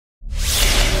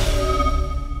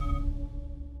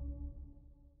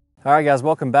All right, guys,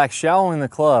 welcome back. Shallowing the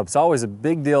club. It's always a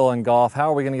big deal in golf.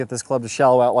 How are we going to get this club to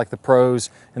shallow out like the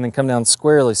pros and then come down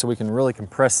squarely so we can really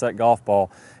compress that golf ball?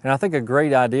 And I think a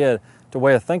great idea, the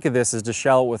way to think of this, is to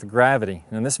shallow it with gravity.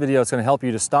 And in this video, it's going to help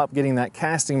you to stop getting that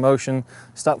casting motion,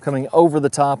 stop coming over the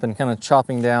top and kind of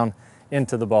chopping down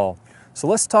into the ball. So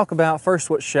let's talk about first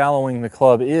what shallowing the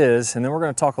club is, and then we're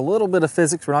going to talk a little bit of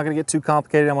physics. We're not going to get too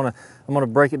complicated. I'm going to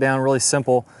break it down really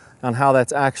simple on how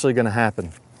that's actually going to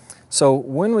happen. So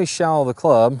when we shallow the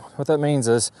club, what that means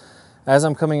is as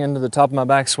I'm coming into the top of my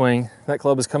backswing, that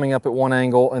club is coming up at one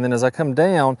angle, and then as I come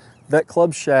down, that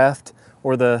club shaft,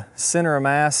 or the center of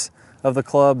mass of the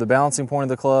club, the balancing point of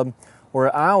the club,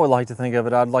 or I would like to think of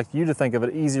it, I'd like you to think of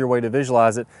it, an easier way to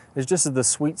visualize it, is just at the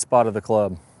sweet spot of the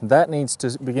club. That needs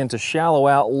to begin to shallow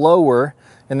out lower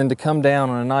and then to come down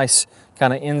on a nice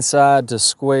kind of inside to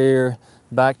square,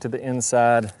 back to the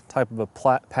inside type of a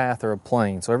path or a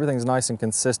plane. So everything's nice and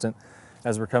consistent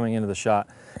as we're coming into the shot.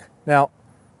 Now,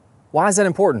 why is that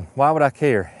important? Why would I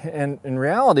care? And in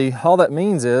reality, all that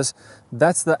means is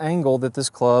that's the angle that this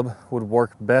club would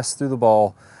work best through the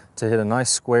ball to hit a nice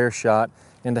square shot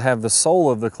and to have the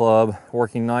sole of the club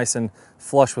working nice and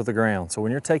flush with the ground. So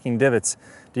when you're taking divots,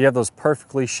 do you have those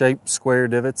perfectly shaped square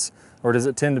divots, or does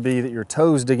it tend to be that your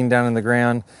toes digging down in the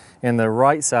ground and the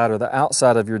right side or the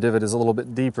outside of your divot is a little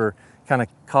bit deeper, kind of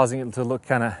causing it to look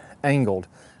kind of angled?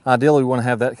 Ideally, we want to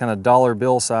have that kind of dollar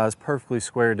bill size, perfectly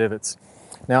square divots.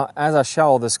 Now, as I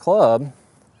shallow this club,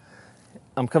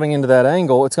 I'm coming into that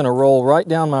angle. It's going to roll right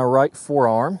down my right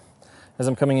forearm as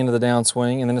I'm coming into the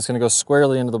downswing, and then it's going to go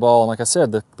squarely into the ball. And like I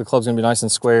said, the club's going to be nice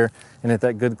and square and hit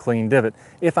that good clean divot.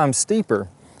 If I'm steeper,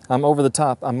 I'm over the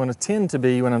top, I'm going to tend to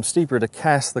be, when I'm steeper, to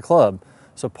cast the club.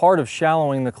 So part of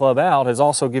shallowing the club out is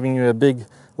also giving you a big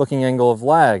looking angle of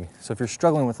lag. So if you're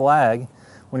struggling with lag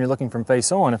when you're looking from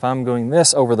face on, if I'm going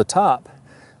this over the top,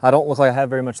 I don't look like I have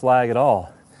very much lag at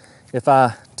all. If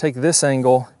I take this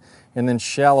angle and then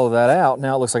shallow that out,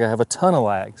 now it looks like I have a ton of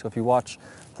lag. So if you watch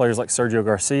players like Sergio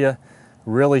Garcia,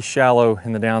 really shallow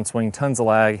in the downswing, tons of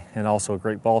lag, and also a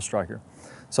great ball striker.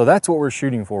 So that's what we're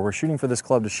shooting for. We're shooting for this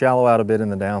club to shallow out a bit in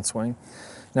the downswing.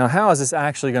 Now, how is this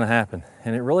actually going to happen?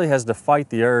 And it really has to fight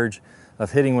the urge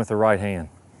of hitting with the right hand.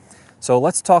 So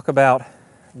let's talk about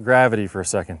gravity for a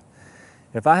second.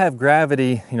 If I have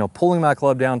gravity, pulling my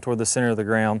club down toward the center of the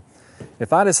ground,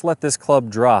 if I just let this club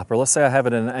drop, or let's say I have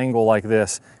it at an angle like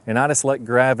this, and I just let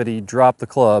gravity drop the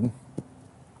club,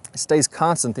 it stays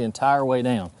constant the entire way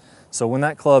down. So when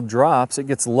that club drops, it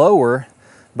gets lower,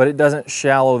 but it doesn't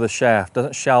shallow the shaft,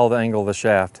 doesn't shallow the angle of the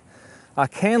shaft. I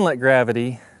can let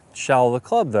gravity shallow the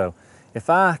club though. If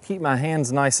I keep my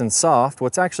hands nice and soft,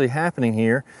 what's actually happening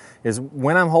here is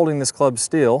when I'm holding this club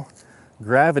still,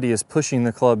 gravity is pushing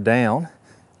the club down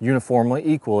uniformly,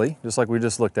 equally, just like we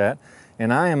just looked at,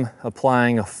 and I am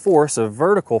applying a force, a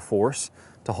vertical force,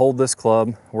 to hold this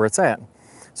club where it's at.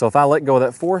 So if I let go of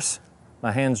that force,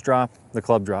 my hands drop, the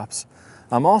club drops.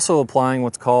 I'm also applying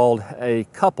what's called a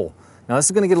couple. Now this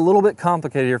is going to get a little bit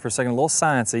complicated here for a second, a little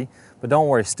sciencey, but don't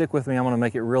worry, stick with me. I'm going to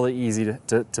make it really easy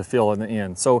to feel in the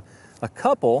end. So a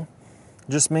couple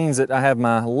just means that I have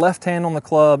my left hand on the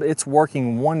club, it's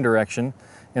working one direction,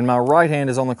 and my right hand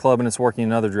is on the club and it's working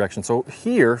another direction. So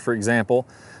here, for example,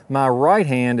 my right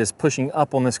hand is pushing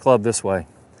up on this club this way.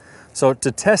 So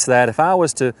to test that, if I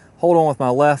was to hold on with my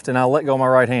left and I let go of my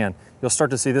right hand, you'll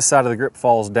start to see this side of the grip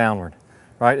falls downward,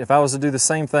 right? If I was to do the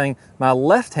same thing, my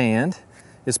left hand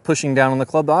is pushing down on the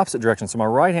club the opposite direction. So my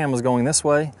right hand was going this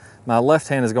way, my left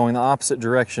hand is going the opposite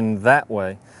direction that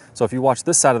way. So if you watch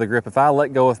this side of the grip, if I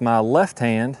let go with my left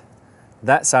hand,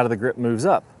 that side of the grip moves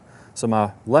up. So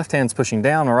my left hand's pushing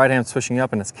down, my right hand's pushing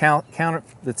up, and it's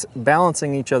it's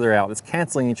balancing each other out, it's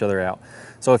canceling each other out.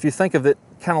 So if you think of it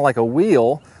kind of like a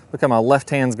wheel, look how my left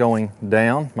hand's going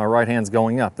down, my right hand's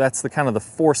going up. That's the kind of the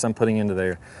force I'm putting into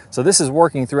there. So this is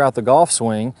working throughout the golf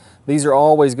swing. These are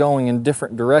always going in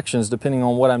different directions depending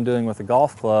on what I'm doing with the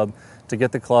golf club to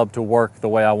get the club to work the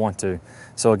way I want to.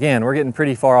 So again, we're getting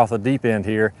pretty far off the deep end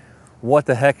here. What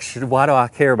the heck why do I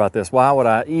care about this? Why would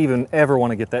I even ever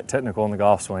want to get that technical in the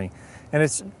golf swing? And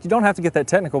you don't have to get that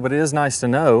technical, but it is nice to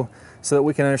know so that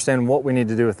we can understand what we need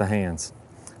to do with the hands.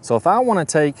 So if I want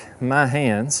to take my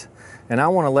hands and I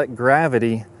want to let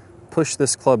gravity push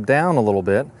this club down a little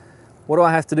bit, what do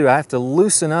I have to do? I have to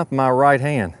loosen up my right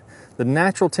hand. The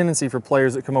natural tendency for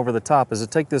players that come over the top is to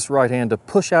take this right hand to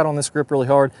push out on this grip really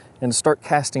hard and start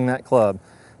casting that club.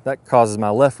 That causes my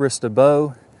left wrist to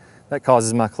bow. That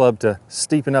causes my club to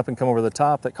steepen up and come over the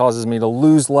top. That causes me to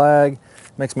lose lag.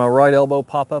 Makes my right elbow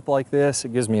pop up like this.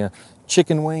 It gives me a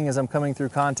chicken wing as I'm coming through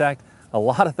contact. a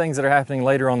lot of things that are happening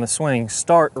later on the swing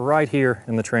start right here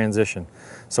in the transition.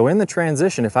 So in the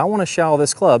transition, if I want to shallow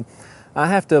this club, I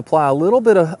have to apply a little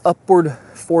bit of upward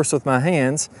force with my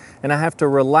hands, and I have to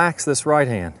relax this right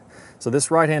hand. So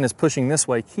this right hand is pushing this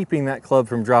way, keeping that club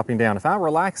from dropping down. If I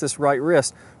relax this right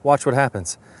wrist, watch what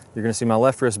happens. You're gonna see my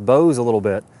left wrist bows a little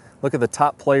bit. Look at the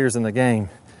top players in the game.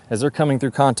 As they're coming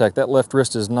through contact, that left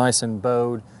wrist is nice and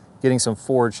bowed, getting some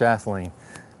forward shaft lean.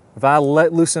 If I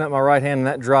loosen up my right hand and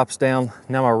that drops down,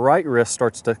 now my right wrist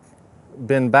starts to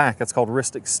bend back. That's called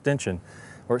wrist extension,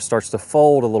 or it starts to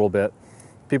fold a little bit.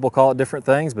 People call it different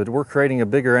things, but we're creating a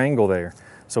bigger angle there.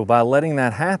 So by letting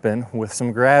that happen with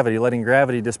some gravity, letting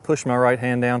gravity just push my right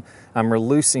hand down, I'm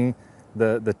releasing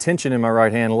the tension in my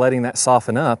right hand, letting that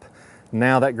soften up.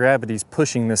 Now that gravity's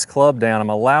pushing this club down. I'm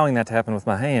allowing that to happen with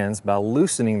my hands by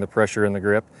loosening the pressure in the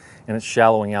grip, and it's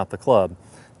shallowing out the club.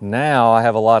 Now I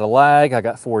have a lot of lag. I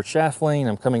got forward shaft lean.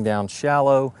 I'm coming down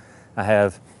shallow. I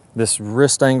have this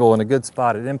wrist angle in a good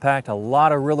spot at impact. A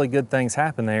lot of really good things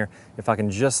happen there if I can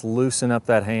just loosen up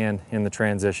that hand in the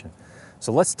transition.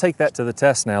 So let's take that to the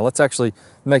test now. Let's actually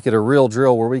make it a real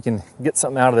drill where we can get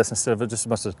something out of this instead of just a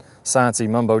bunch of sciencey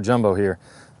mumbo jumbo here.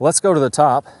 Let's go to the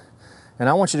top, and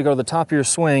I want you to go to the top of your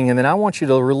swing, and then I want you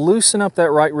to loosen up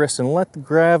that right wrist and let the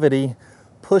gravity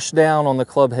push down on the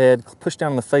club head, push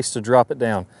down on the face to drop it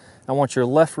down. I want your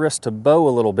left wrist to bow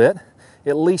a little bit,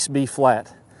 at least be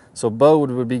flat. So bow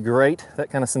would be great,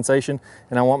 that kind of sensation,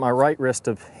 and I want my right wrist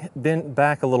to bend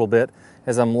back a little bit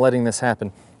as I'm letting this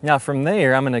happen. Now from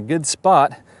there, I'm in a good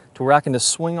spot to where I can just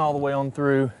swing all the way on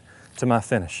through to my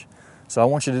finish. So I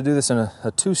want you to do this in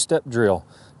a two-step drill.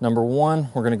 Number one,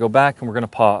 we're gonna go back and we're gonna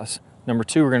pause. Number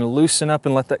two, we're gonna loosen up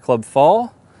and let that club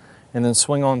fall, and then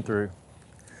swing on through.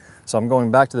 So I'm going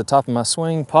back to the top of my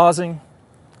swing, pausing,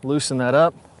 loosen that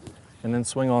up, and then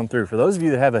swing on through. For those of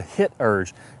you that have a hit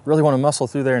urge, really wanna muscle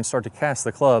through there and start to cast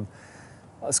the club,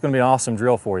 it's gonna be an awesome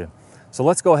drill for you. So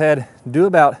let's go ahead, do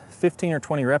about 15 or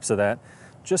 20 reps of that,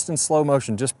 just in slow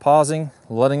motion, just pausing,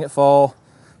 letting it fall,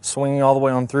 swinging all the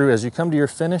way on through. As you come to your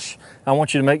finish, I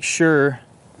want you to make sure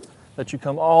that you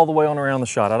come all the way on around the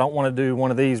shot. I don't want to do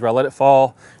one of these where I let it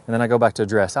fall and then I go back to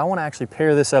address. I want to actually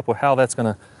pair this up with how that's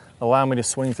going to allow me to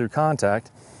swing through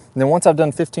contact. And then once I've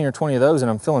done 15 or 20 of those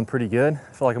and I'm feeling pretty good,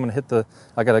 I feel like I'm going to hit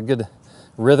I got a good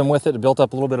rhythm with it, built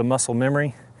up a little bit of muscle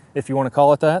memory, if you want to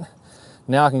call it that.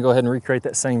 Now I can go ahead and recreate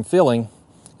that same feeling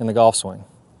in the golf swing.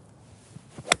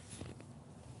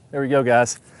 There we go,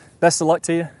 guys. Best of luck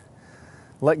to you.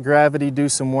 Let gravity do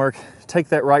some work. Take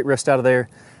that right wrist out of there.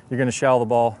 You're gonna shallow the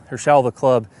ball, or shallow the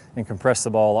club, and compress the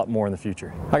ball a lot more in the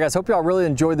future. All right, guys, hope y'all really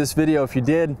enjoyed this video. If you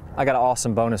did, I got an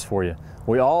awesome bonus for you.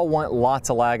 We all want lots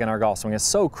of lag in our golf swing. It's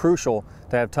so crucial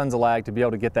to have tons of lag to be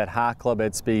able to get that high club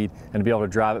head speed and to be able to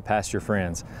drive it past your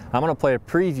friends. I'm gonna play a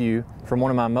preview from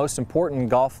one of my most important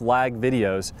golf lag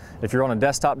videos. If you're on a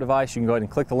desktop device, you can go ahead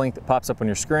and click the link that pops up on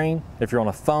your screen. If you're on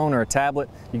a phone or a tablet,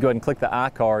 you go ahead and click the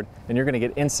iCard, and you're gonna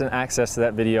get instant access to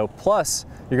that video. Plus,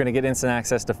 you're gonna get instant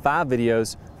access to 5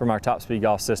 videos from our Top Speed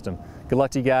Golf system. Good luck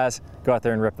to you guys. Go out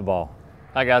there and rip the ball.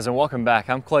 Hi guys, and welcome back.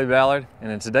 I'm Clay Ballard,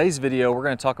 and in today's video we're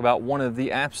going to talk about one of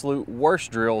the absolute worst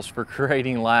drills for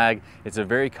creating lag. It's a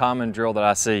very common drill that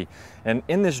I see, and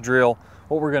in this drill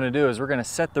what we're going to do is we're going to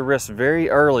set the wrist very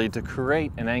early to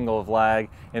create an angle of lag,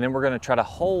 and then we're going to try to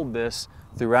hold this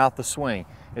throughout the swing.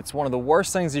 It's one of the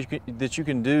worst things that you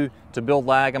can do to build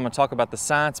lag. I'm going to talk about the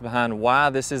science behind why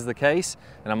this is the case,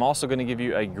 and I'm also going to give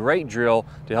you a great drill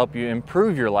to help you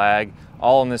improve your lag,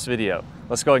 all in this video.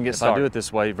 Let's go ahead and get started. If I do it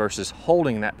this way versus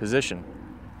holding that position,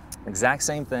 exact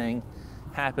same thing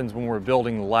happens when we're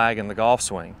building lag in the golf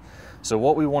swing. So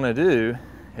what we want to do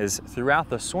is throughout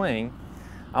the swing,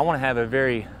 I want to have a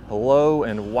very low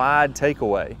and wide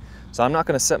takeaway. So I'm not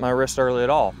going to set my wrist early at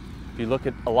all. If you look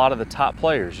at a lot of the top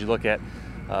players, you look at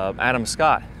Adam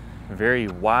Scott, very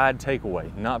wide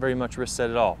takeaway, not very much wrist set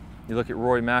at all. You look at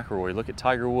Rory McIlroy, you look at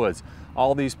Tiger Woods.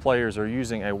 All these players are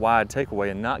using a wide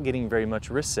takeaway and not getting very much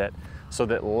wrist set, so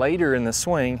that later in the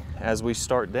swing, as we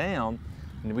start down,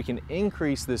 we can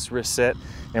increase this wrist set,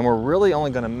 and we're really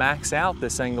only going to max out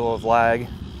this angle of lag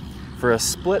for a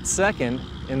split second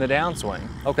in the downswing.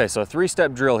 Okay, so a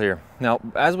 3-step drill here. Now,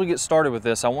 as we get started with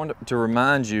this, I want to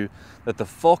remind you that the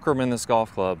fulcrum in this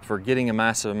golf club for getting a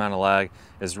massive amount of lag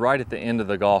is right at the end of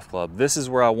the golf club. This is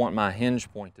where I want my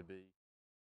hinge point to be.